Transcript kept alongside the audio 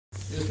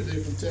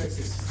Yesterday from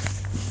Texas,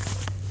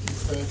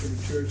 he's pastor of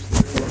a church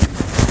there.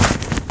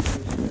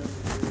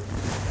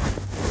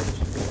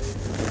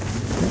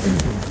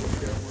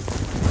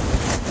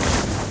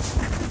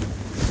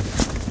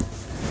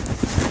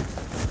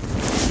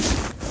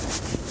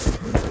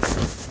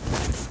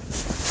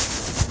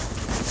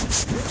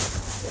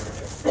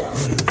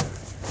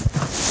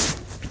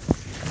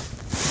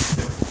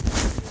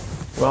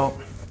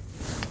 Well,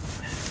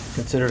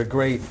 considered a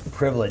great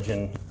privilege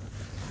and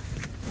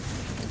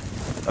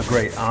a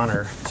great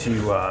honor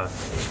to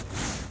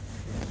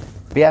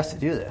be asked to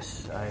do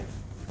this.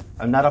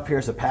 I'm not up here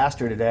as a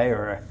pastor today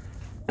or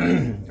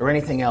or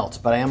anything else,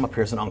 but I am up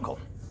here as an uncle.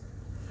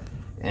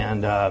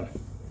 And I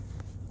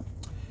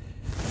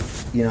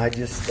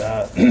just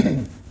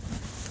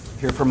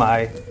here for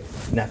my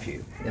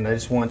nephew, and I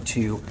just want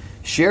to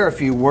share a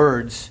few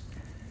words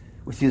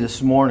with you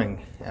this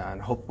morning,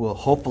 and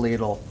hopefully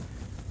it'll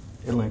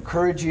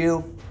encourage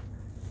you,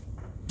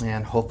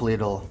 and hopefully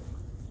it'll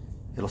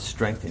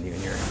strengthen you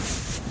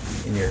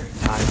in your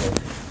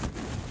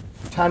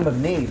time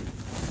of need,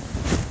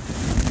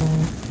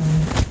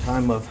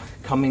 time of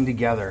coming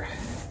together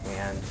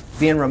and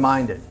being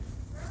reminded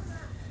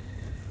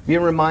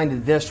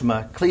this from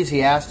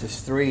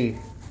Ecclesiastes 3,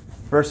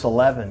 verse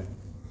 11,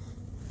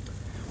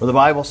 where the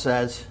Bible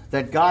says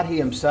that God He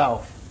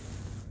Himself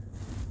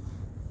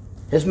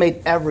has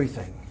made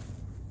everything,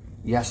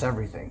 yes,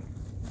 everything,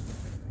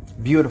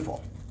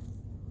 beautiful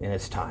in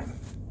its time.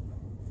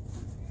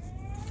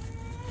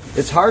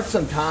 It's hard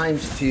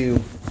sometimes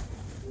to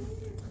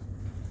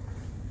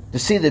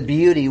see the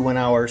beauty when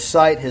our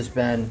sight has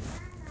been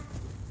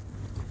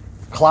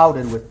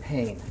clouded with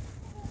pain,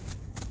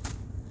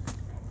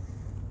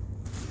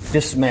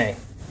 dismay,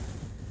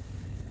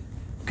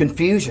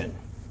 confusion,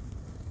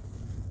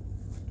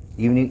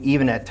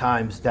 even at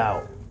times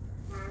doubt.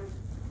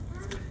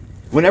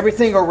 When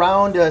everything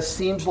around us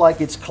seems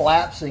like it's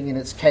collapsing and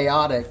it's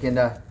chaotic and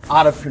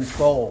out of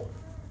control.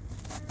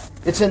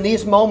 It's in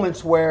these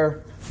moments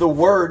where the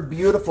word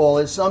beautiful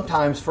is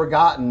sometimes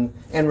forgotten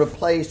and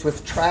replaced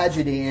with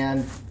tragedy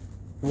and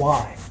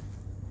why.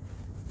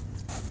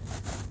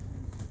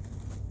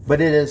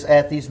 But it is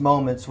at these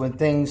moments when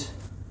things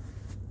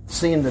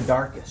seem the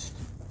darkest,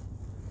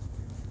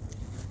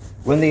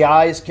 when the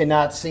eyes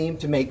cannot seem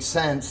to make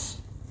sense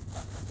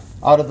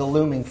out of the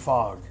looming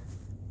fog,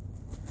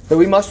 that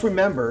we must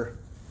remember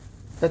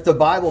that the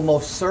Bible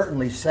most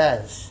certainly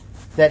says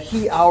that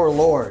He, our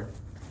Lord,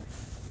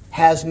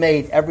 has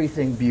made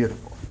everything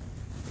beautiful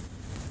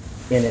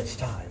in its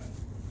time.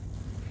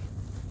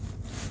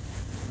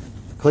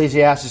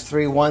 Ecclesiastes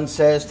 3:1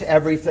 says, "To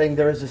everything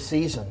there is a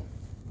season,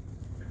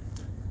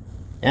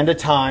 and a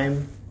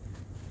time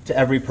to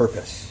every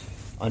purpose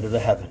under the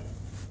heaven."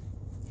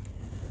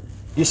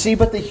 You see,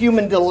 but the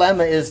human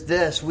dilemma is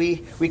this. We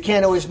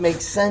can't always make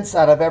sense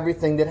out of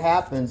everything that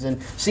happens. And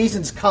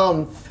seasons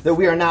come that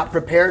we are not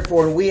prepared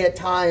for. And we at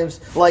times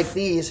like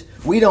these,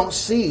 we don't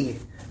see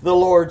the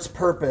Lord's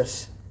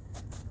purpose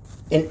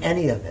in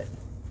any of it.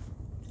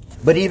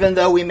 But even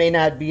though we may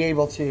not be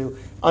able to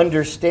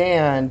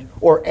understand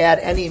or add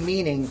any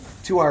meaning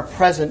to our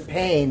present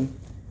pain,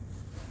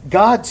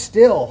 God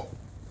still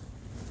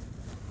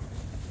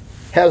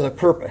has a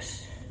purpose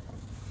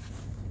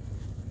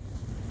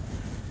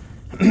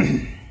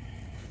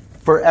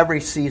for every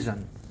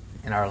season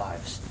in our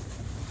lives.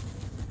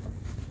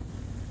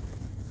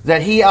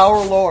 That He,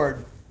 our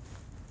Lord,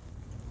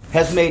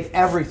 has made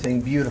everything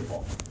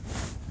beautiful.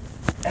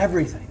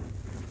 Everything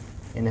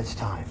in its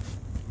time.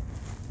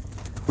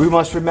 We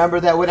must remember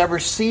that whatever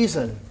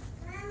season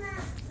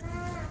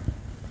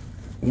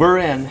we're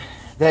in,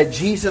 that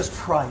Jesus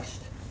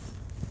Christ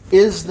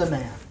is the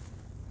man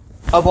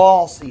of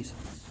all seasons.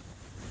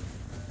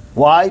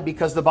 Why?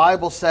 Because the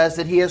Bible says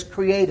that He has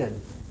created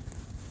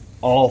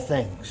all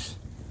things.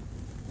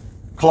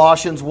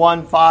 Colossians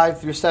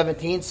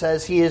 1:5-17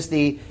 says He is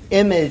the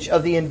image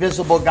of the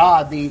invisible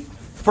God, the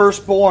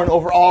firstborn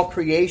over all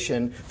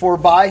creation. For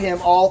by Him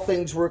all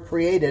things were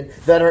created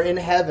that are in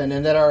heaven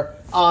and that are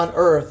on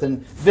earth,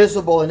 and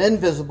visible and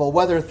invisible,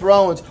 whether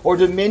thrones or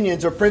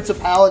dominions or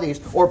principalities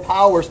or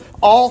powers.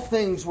 All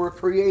things were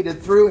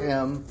created through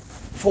Him,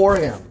 for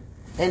Him.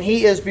 And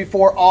He is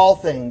before all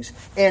things,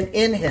 and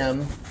in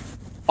Him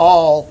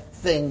all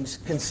things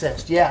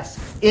consist. Yes,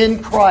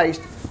 in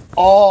Christ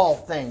all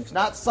things,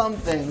 not some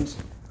things,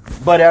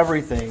 but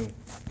everything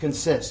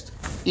consists,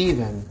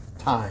 even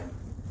time.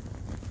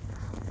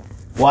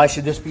 Why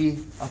should this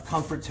be a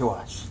comfort to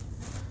us?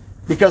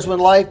 Because when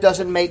life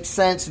doesn't make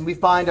sense and we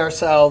find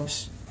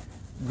ourselves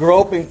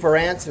groping for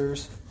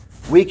answers,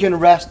 we can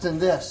rest in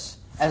this.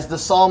 As the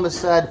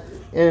psalmist said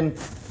in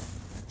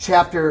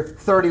chapter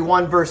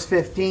 31, verse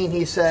 15,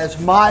 he says,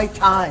 "My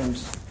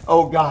times,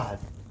 O God,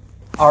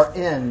 are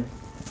in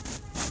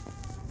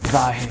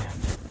Thy hand."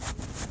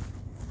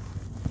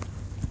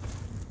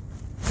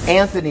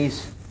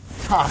 Anthony's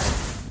time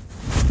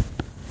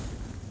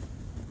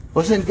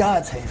was in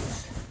God's hands.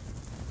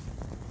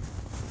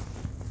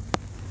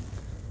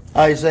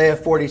 Isaiah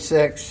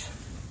 46,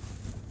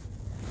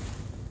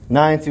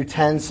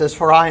 9-10 says,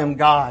 "For I am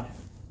God,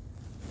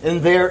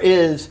 and there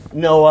is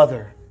no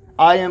other.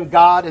 I am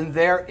God, and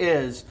there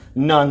is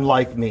none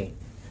like me.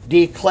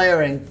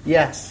 Declaring,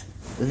 yes,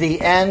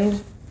 the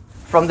end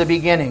from the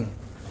beginning.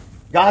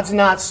 God's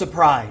not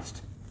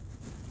surprised.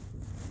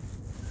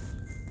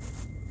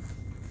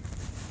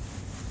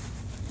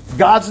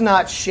 God's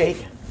not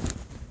shaken.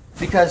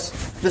 Because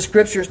the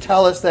Scriptures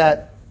tell us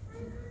that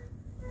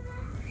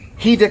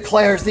He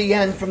declares the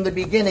end from the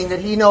beginning, that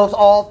He knows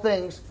all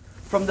things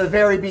from the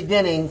very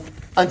beginning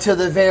until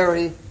the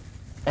very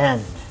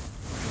end.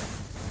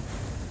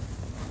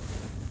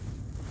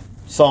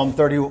 Psalm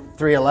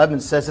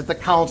 33:11 says that the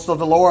counsel of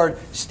the Lord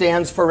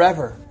stands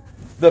forever,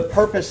 the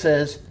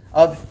purposes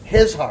of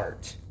His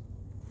heart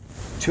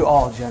to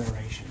all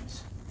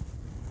generations.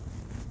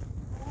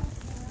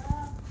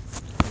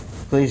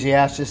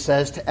 Ecclesiastes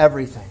says to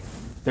everything,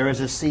 there is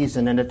a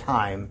season and a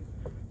time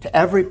to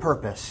every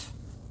purpose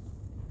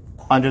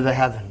under the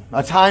heaven.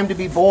 A time to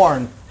be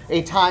born,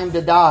 a time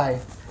to die,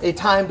 a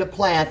time to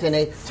plant and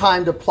a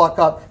time to pluck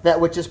up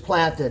that which is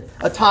planted,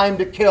 a time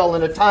to kill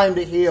and a time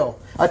to heal,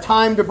 a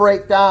time to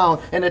break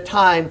down and a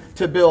time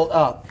to build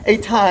up, a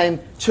time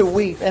to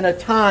weep and a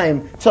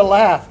time to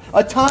laugh,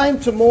 a time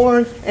to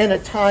mourn and a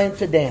time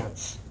to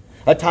dance,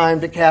 a time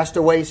to cast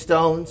away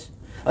stones,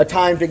 a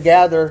time to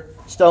gather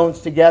stones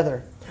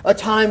together, a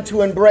time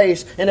to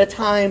embrace and a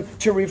time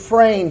to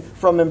refrain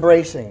from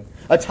embracing,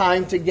 a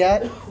time to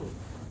get,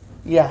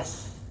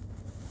 yes,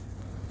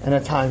 and a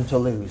time to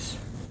lose.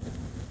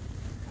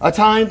 A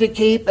time to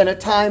keep and a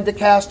time to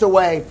cast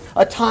away.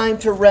 A time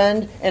to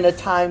rend and a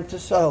time to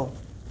sow.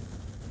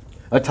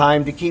 A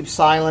time to keep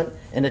silent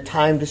and a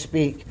time to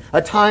speak.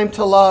 A time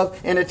to love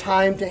and a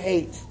time to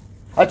hate.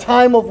 A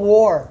time of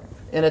war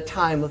and a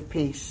time of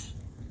peace.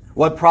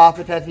 What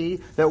profit hath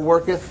he that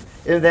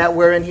worketh in that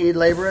wherein he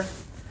laboureth?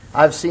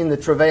 I've seen the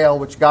travail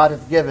which God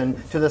hath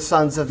given to the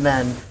sons of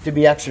men to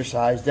be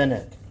exercised in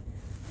it.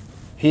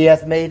 He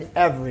hath made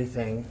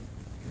everything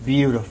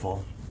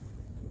beautiful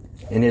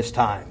in His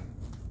time.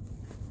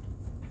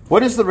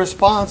 What is the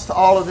response to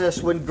all of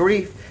this when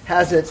grief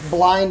has its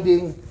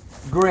blinding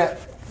grip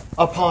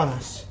upon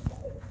us?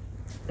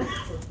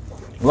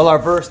 Well, our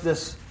verse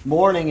this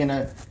morning in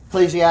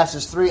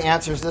Ecclesiastes 3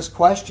 answers this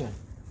question.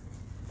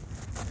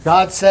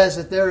 God says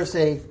that there is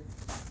a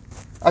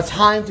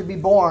time to be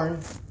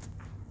born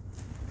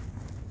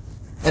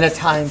and a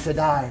time to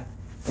die.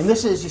 And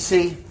this is, you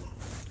see,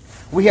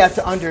 we have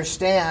to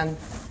understand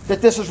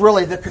that this is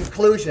really the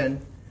conclusion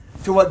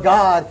to what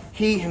God,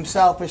 He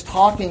Himself, is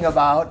talking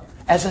about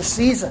as a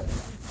season.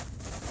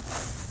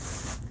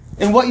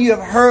 And what you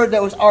have heard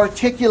that was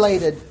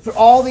articulated through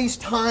all these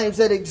times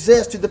that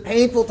exist, through the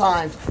painful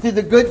times, through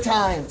the good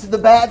times, through the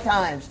bad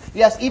times,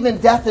 yes, even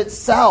death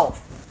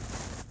itself,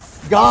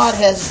 God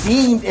has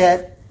deemed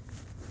it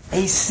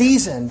a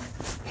season,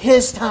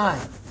 His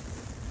time.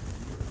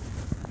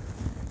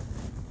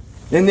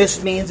 And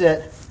this means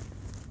that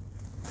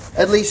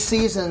at least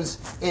seasons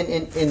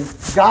in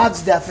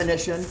God's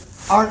definition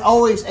aren't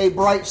always a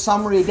bright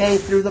summery day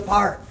through the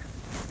park.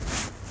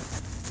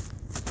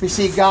 You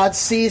see, God's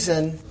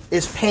season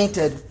is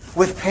painted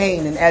with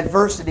pain and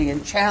adversity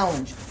and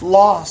challenge,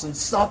 loss and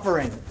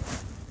suffering,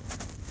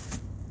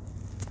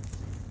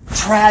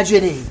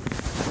 tragedy.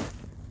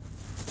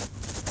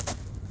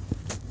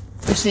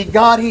 You see,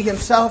 God, He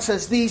Himself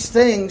says these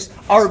things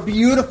are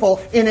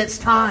beautiful in its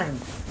time.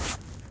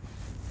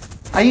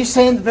 Are you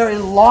saying the very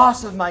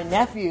loss of my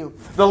nephew,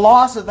 the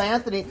loss of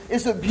Anthony,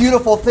 is a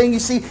beautiful thing? You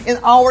see, in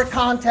our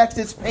context,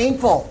 it's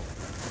painful.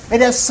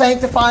 It has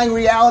sanctifying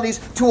realities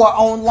to our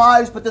own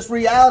lives, but this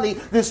reality,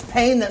 this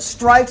pain that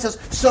strikes us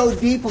so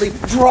deeply,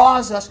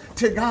 draws us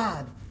to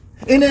God.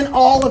 And in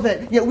all of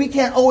it, yet we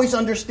can't always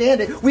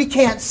understand it. We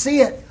can't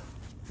see it.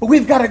 But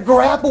we've got to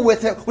grapple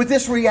with it, with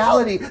this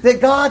reality that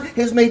God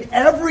has made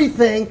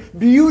everything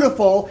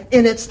beautiful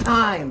in its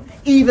time,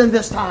 even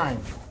this time.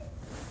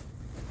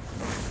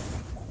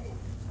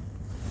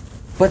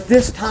 But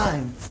this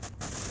time,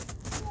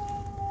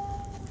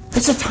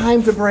 it's a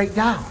time to break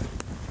down.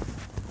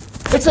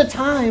 It's a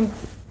time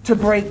to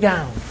break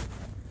down.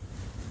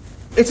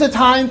 It's a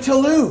time to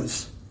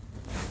lose.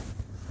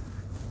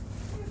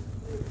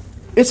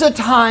 It's a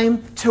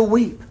time to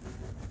weep.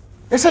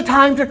 It's a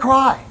time to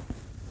cry.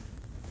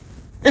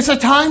 It's a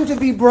time to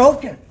be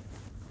broken.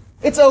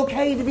 It's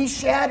okay to be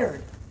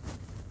shattered.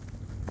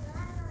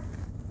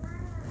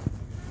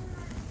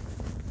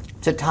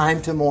 It's a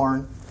time to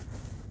mourn,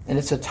 and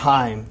it's a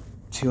time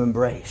to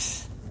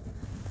embrace.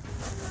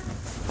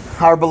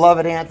 Our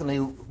beloved Anthony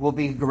will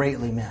be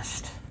greatly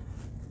missed.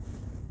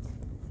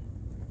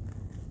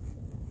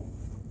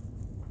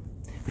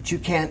 But you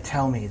can't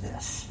tell me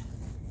this.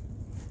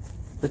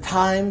 The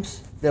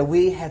times that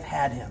we have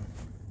had him,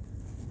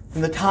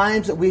 and the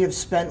times that we have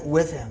spent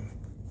with him,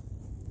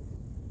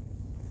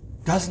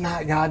 does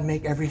not God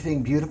make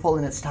everything beautiful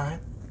in its time?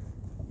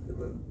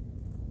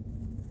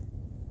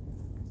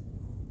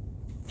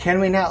 Can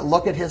we not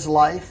look at his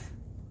life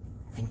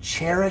and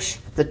cherish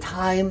the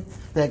time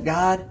that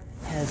God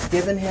has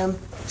given him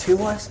to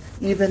us,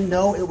 even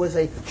though it was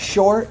a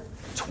short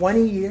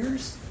 20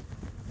 years?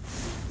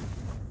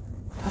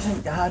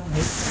 Doesn't God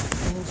make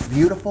things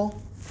beautiful?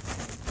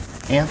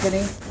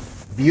 Anthony,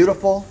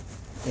 beautiful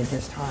in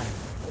His time.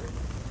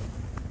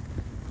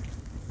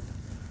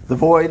 The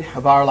void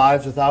of our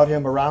lives without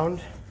Him around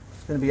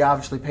is going to be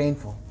obviously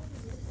painful.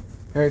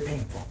 Very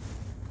painful.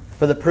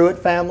 For the Pruitt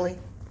family,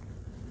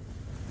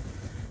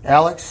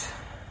 Alex,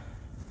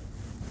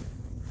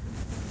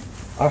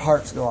 our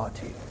hearts go out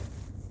to you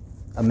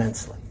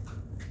immensely.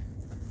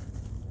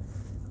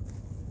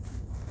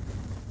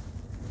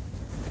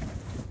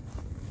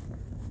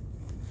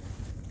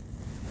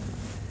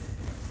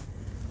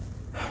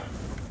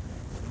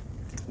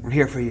 We're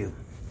here for you.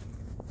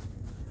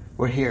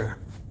 We're here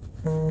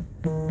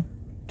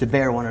to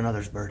bear one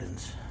another's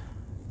burdens.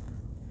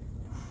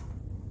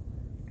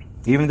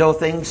 Even though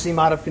things seem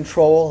out of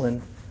control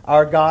and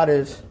our God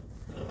is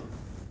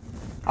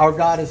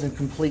in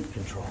complete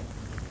control.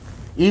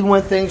 Even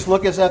when things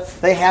look as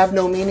if they have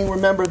no meaning,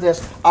 remember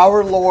this: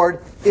 our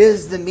Lord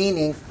is the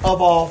meaning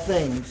of all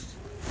things.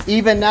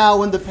 Even now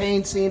when the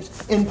pain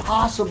seems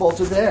impossible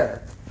to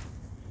bear.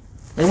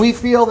 And we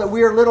feel that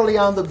we are literally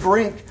on the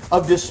brink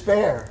of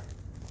despair.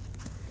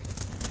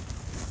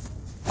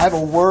 I have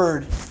a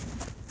word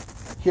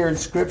here in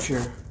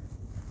Scripture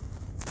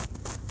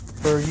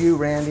for you,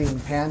 Randy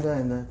and Panda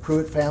and the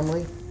Pruitt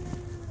family.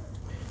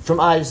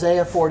 From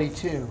Isaiah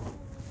 42,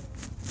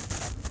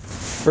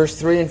 verse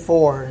 3 and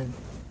 4. And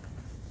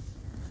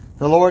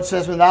the Lord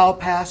says, when thou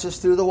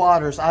passest through the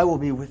waters, I will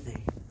be with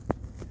thee.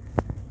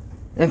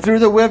 And through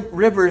the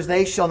rivers,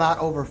 they shall not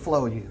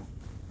overflow you.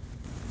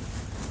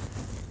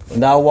 When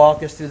thou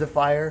walkest through the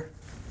fire,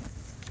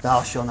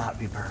 thou shalt not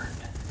be burned.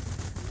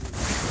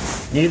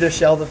 Neither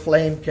shall the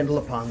flame kindle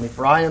upon thee,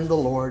 for I am the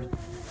Lord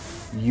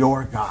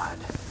your God,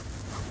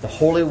 the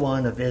Holy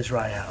One of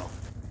Israel,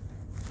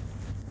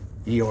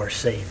 your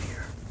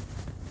Savior.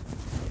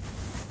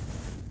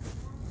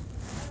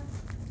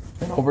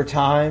 And over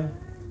time,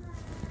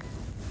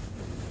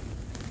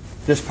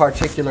 this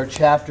particular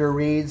chapter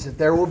reads that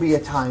there will be a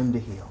time to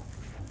heal.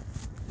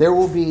 There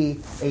will be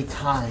a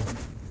time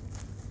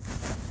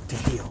to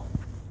heal.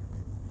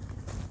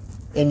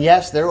 And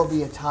yes, there will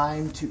be a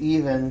time to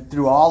even,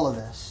 through all of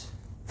this,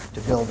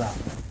 to build up.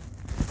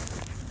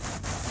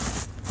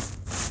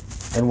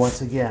 And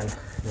once again,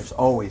 there's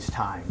always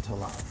time to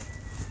love.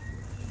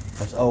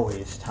 There's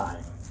always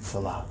time to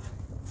love.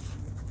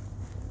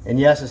 And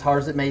yes, as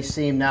hard as it may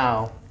seem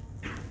now,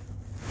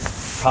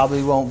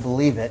 probably won't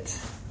believe it,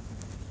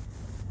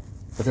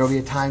 but there will be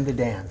a time to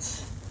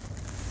dance,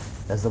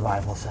 as the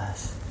Bible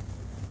says.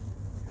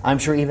 I'm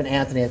sure even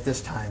Anthony at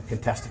this time can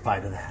testify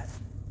to that.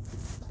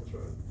 That's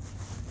right.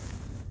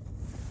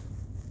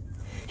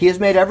 He has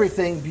made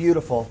everything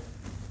beautiful,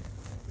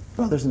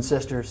 brothers and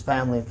sisters,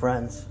 family and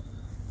friends,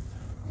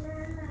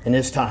 in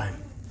His time.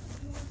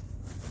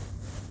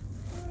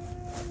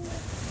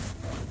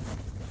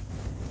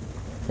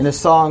 In a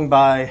song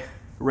by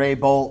Ray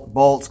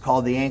Boltz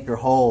called The Anchor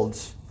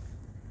Holds,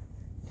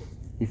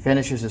 he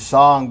finishes his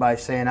song by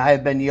saying, I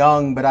have been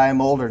young, but I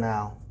am older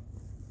now.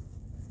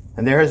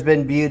 And there has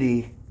been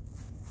beauty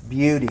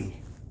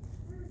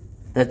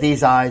that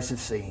these eyes have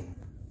seen.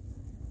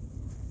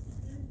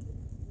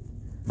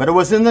 But it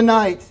was in the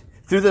night,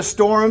 through the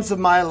storms of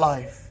my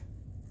life.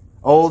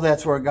 Oh,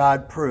 that's where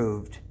God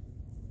proved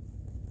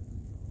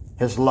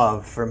His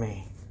love for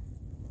me.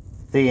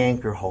 The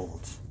anchor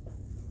holds.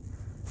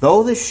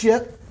 Though the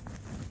ship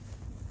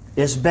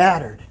is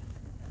battered,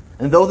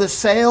 and though the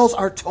sails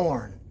are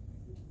torn,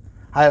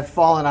 I have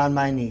fallen on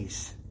my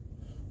knees.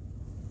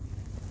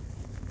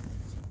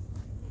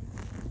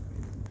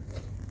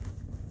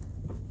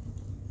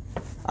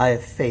 I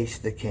have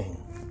faced the King.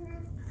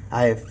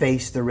 I have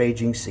faced the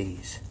raging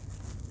seas.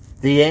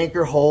 The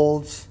anchor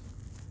holds.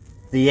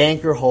 The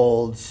anchor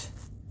holds.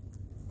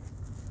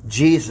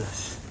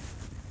 Jesus,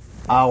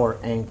 our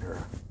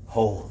anchor,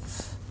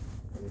 holds.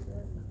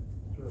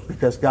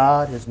 Because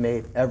God has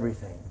made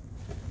everything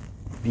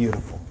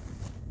beautiful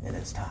in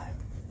His time.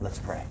 Let's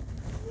pray.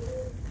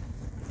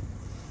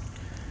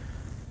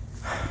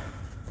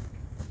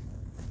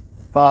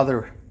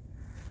 Father,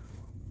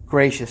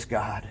 gracious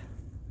God,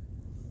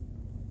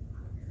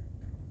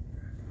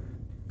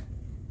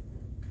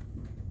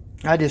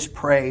 I just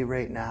pray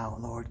right now,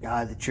 Lord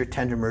God, that your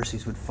tender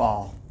mercies would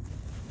fall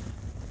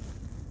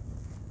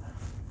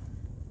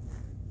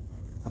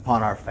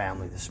upon our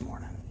family this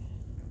morning,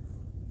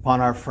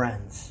 upon our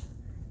friends,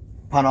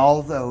 upon all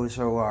of those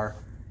who are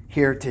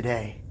here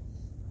today,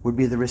 would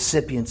be the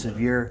recipients of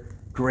your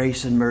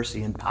grace and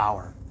mercy and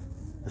power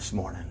this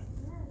morning.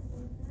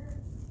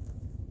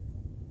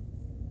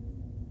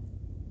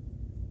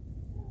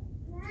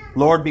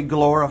 Lord, be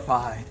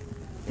glorified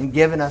in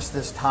giving us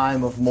this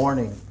time of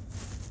mourning,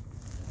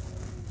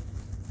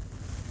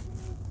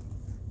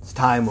 this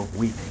time of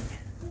weeping.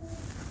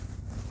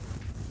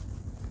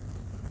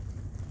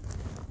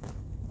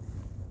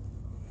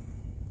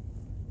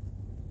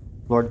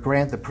 Lord,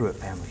 grant the Pruitt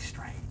family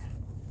strength.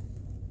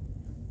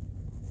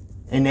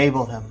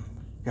 Enable them,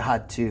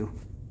 God, to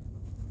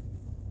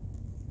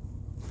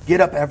get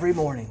up every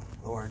morning,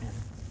 Lord, and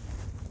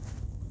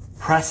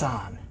press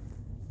on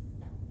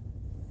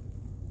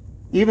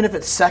even if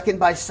it's second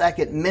by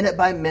second, minute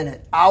by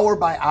minute, hour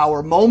by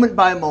hour, moment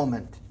by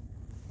moment.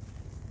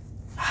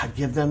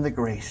 Give them the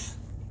grace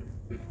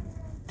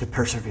to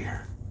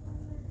persevere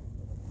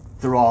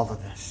through all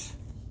of this.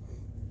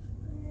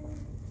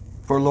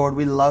 For Lord,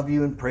 we love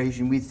you and praise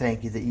you, and we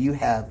thank you that you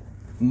have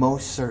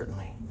most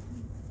certainly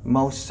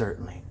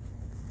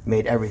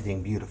made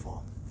everything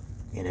beautiful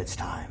in its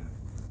time.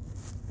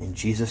 In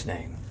Jesus'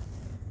 name,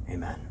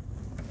 amen.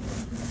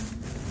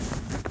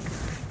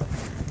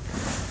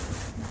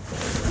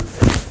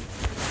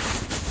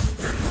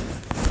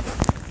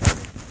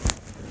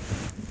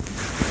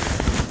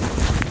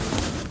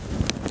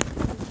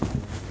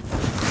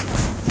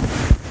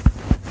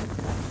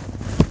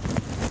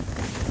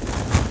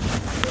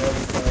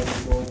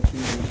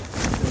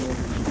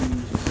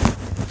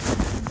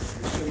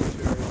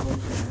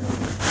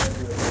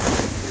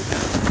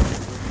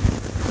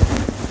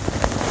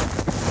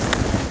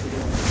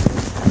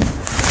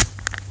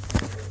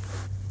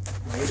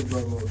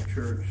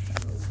 Church,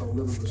 called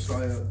Live the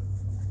Messiah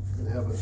in Heaven.